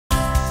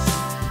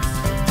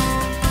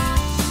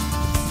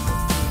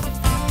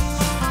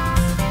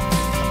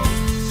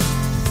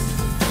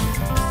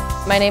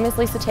My name is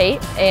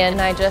Tate, and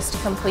I just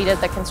completed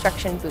the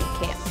Construction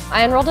Bootcamp.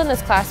 I enrolled in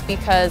this class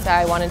because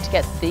I wanted to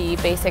get the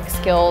basic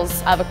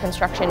skills of a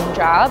construction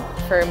job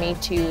for me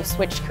to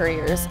switch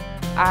careers.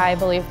 I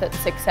believe that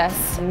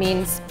success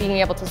means being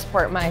able to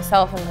support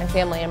myself and my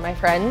family and my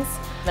friends.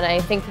 And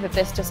I think that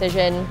this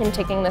decision in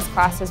taking this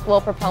class will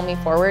propel me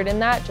forward in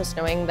that, just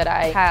knowing that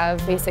I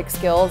have basic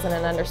skills and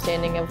an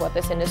understanding of what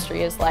this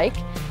industry is like,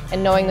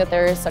 and knowing that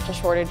there is such a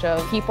shortage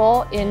of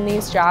people in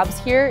these jobs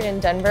here in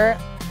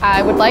Denver.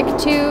 I would like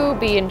to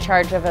be in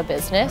charge of a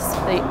business,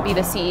 be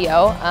the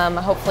CEO.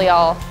 Hopefully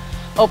I'll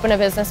open a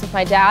business with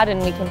my dad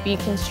and we can be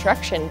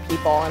construction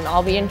people and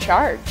I'll be in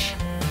charge.